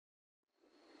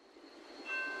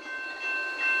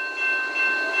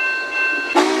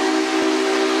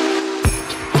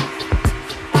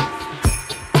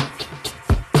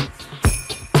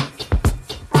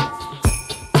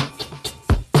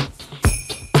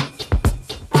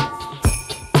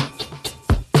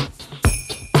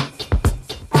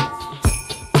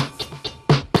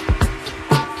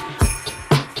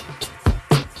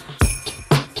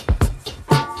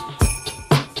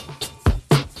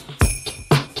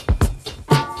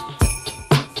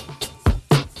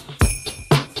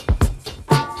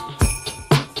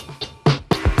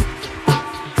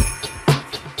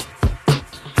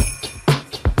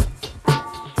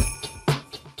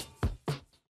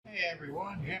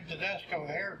Jim Tedesco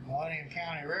here at Millennium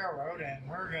County Railroad, and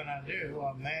we're going to do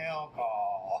a mail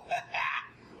call.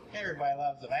 Everybody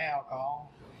loves a mail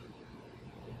call.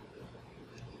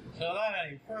 So without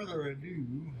any further ado,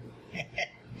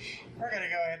 we're going to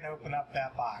go ahead and open up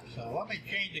that box. So let me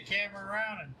change the camera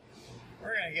around and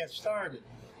we're going to get started.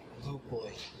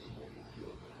 Hopefully.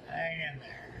 Hang in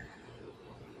there.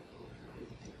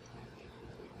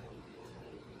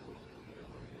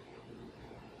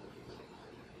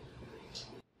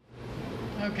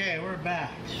 Okay, we're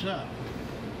back. So,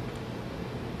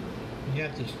 you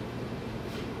got this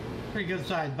pretty good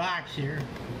sized box here.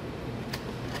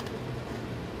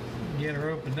 Get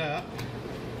her opened up.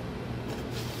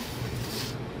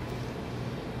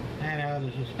 I know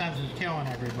the suspense is killing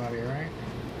everybody, right?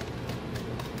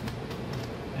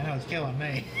 I know it's killing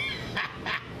me.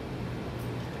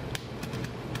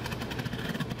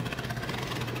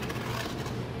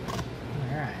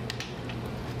 Alright.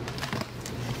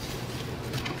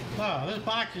 So, this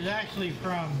box is actually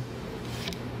from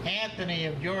Anthony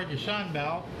of Georgia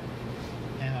Sunbelt,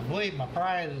 and I believe my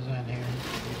prize is in here.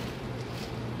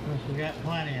 Of course, we got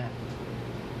plenty of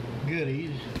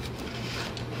goodies.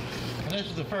 And this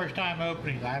is the first time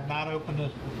opening. I have not opened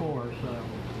this before, so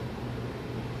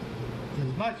it's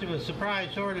as much of a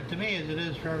surprise sort of to me as it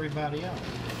is for everybody else.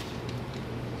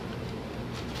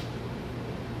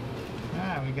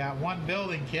 Alright, we got one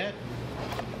building kit.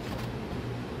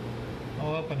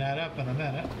 I'll open that up in a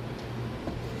minute.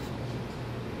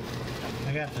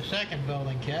 I got the second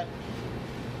building kit.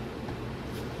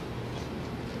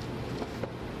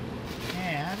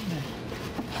 And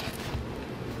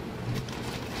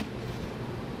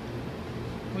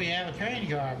we have a train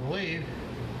car, I believe.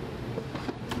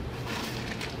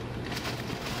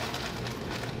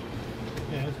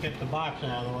 Okay, let's get the box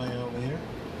out of the way over here.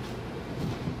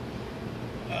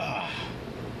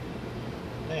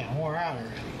 Damn, wore out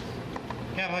already.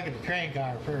 Gotta look at the train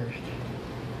car first.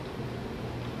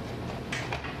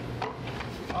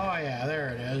 Oh yeah, there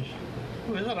it is.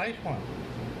 Ooh, it's a nice one.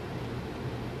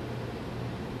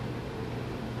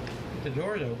 The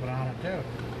doors open on it too.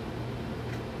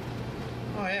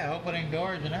 Oh yeah, opening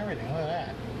doors and everything. Look at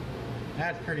that.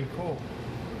 That's pretty cool.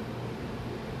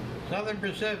 Southern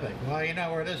Pacific. Well, you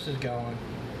know where this is going.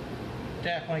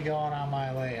 Definitely going on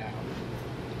my layout.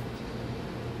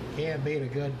 Can't beat a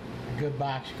good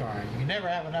boxcar. You never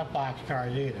have enough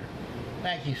boxcars either.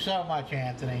 Thank you so much,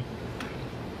 Anthony.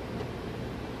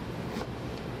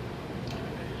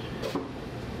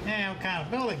 And what kind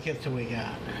of building kits do we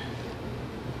got?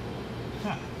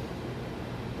 Huh.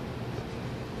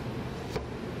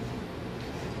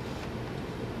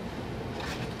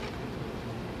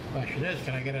 Question is,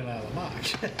 can I get it out of the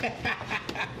box?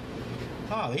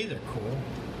 Oh, these are cool.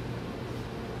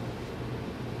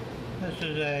 This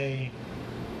is a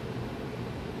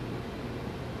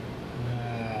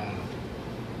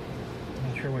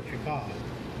not sure what you call it.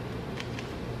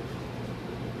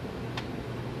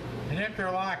 An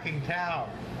interlocking tower.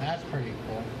 That's pretty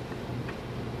cool.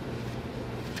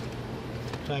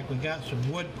 Looks like we got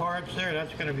some wood parts there.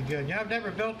 That's going to be good. You know, I've never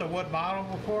built a wood model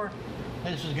before.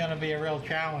 This is going to be a real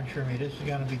challenge for me. This is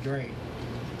going to be great.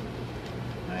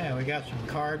 Oh yeah, we got some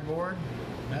cardboard.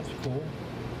 That's cool.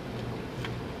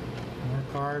 More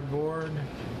cardboard.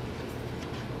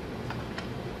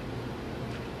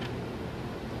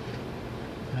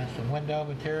 That's some window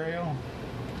material.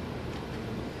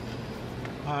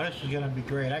 Oh, this is going to be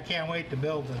great. I can't wait to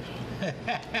build this.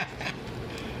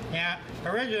 Yeah,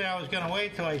 originally I was going to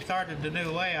wait till I started the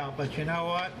new layout, but you know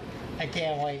what? I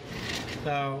can't wait.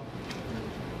 So,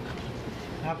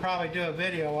 I'll probably do a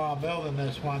video while I'm building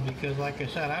this one because, like I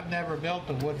said, I've never built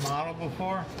a wood model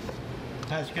before.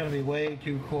 That's going to be way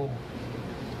too cool.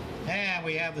 And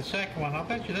we have the second one. I'll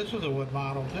bet you this is a wood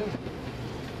model too.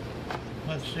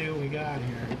 Let's see what we got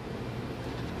here.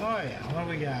 Oh yeah, what do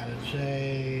we got? It's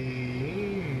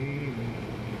a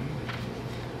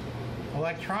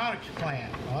electronics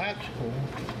plant. Well, that's cool.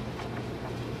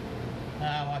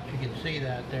 Not much you can see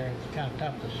that there. It's kind of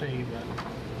tough to see, but...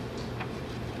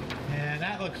 And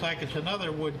that looks like it's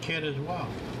another wood kit as well.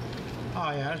 Oh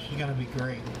yeah, this is going to be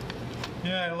great.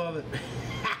 Yeah, I love it.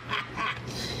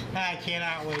 I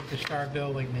cannot wait to start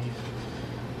building these.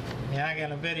 Yeah, I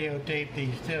gotta videotape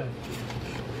these too.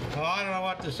 Oh, I don't know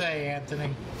what to say,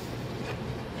 Anthony.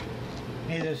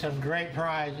 These are some great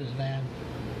prizes, man.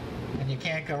 And you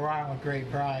can't go wrong with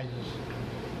great prizes.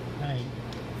 Hey,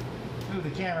 move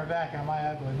the camera back on my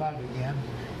ugly mug again.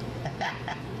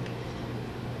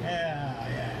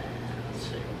 Yeah. Let's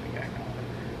see what we got going.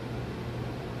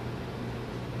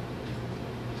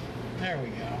 There we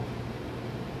go.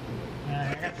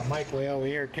 I got the mic way over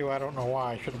here too. I don't know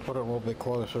why. I should have put it a little bit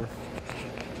closer.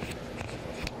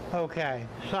 Okay,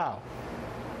 so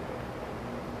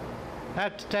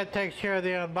that takes care of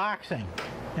the unboxing,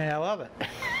 and I love it.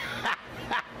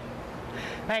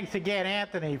 Thanks again,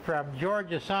 Anthony from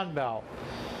Georgia Sunbelt.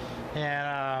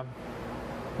 And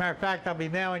matter of fact, I'll be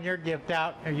mailing your gift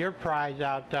out, or your prize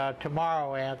out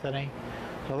tomorrow, Anthony.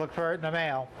 So look for it in the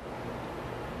mail.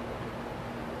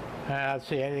 Let's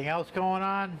see, anything else going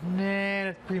on? Nah,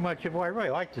 that's pretty much it. Boy, I really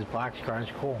like this boxcar.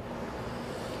 It's cool.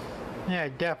 Yeah, I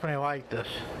definitely like this.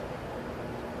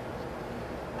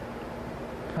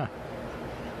 Huh.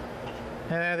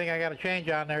 And the only thing I got to change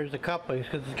on there is the couplings,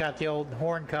 because it's got the old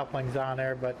horn couplings on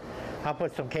there, but I'll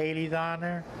put some Katie's on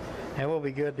there, and we'll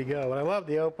be good to go. But I love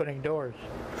the opening doors,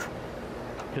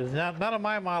 because none of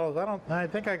my models, I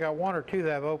think I got one or two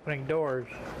that have opening doors.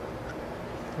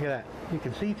 Look at that. You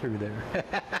can see through there.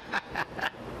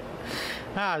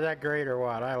 Ah, is that great or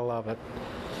what? I love it.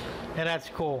 And that's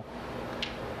cool.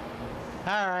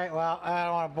 Alright, well, I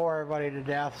don't want to bore everybody to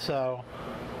death, so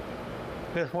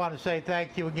just want to say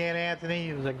thank you again, Anthony.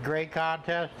 It was a great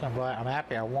contest. I'm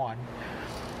happy I won.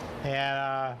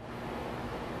 And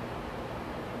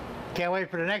can't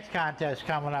wait for the next contest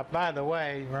coming up. By the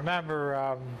way, remember,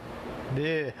 I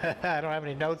don't have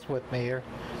any notes with me here.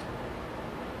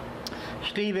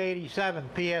 Steve87,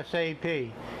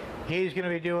 PSAP. He's going to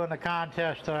be doing the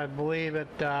contest, I believe, at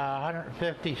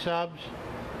 150 subs.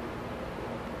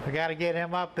 We got to get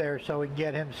him up there so we can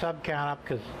get him sub count up,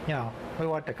 because, you know, we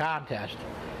want the contest.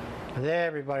 Because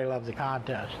everybody loves the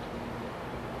contest.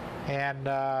 And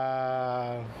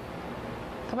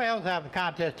somebody else having the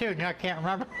contest too, and I can't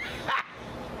remember.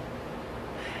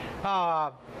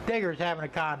 Digger's having a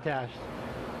contest.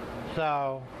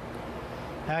 So,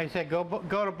 like I said, go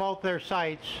to both their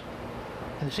sites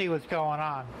and see what's going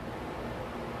on.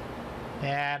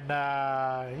 And,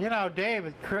 you know, Dave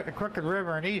at Crooked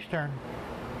River and Eastern,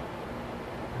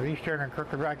 or Eastern and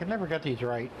Crooked River, I can never get these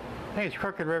right. I think it's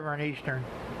Crooked River and Eastern.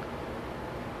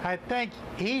 I think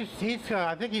he's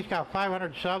got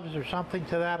 500 subs or something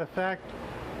to that effect.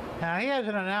 Now, he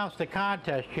hasn't announced the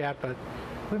contest yet, but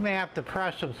we may have to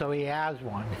press him so he has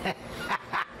one.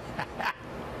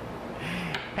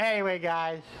 Anyway,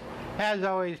 guys, as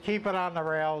always, keep it on the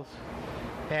rails,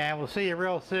 and we'll see you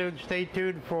real soon. Stay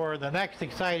tuned for the next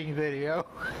exciting video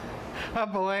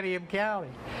of Millennium County,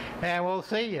 and we'll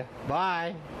see you.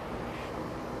 Bye.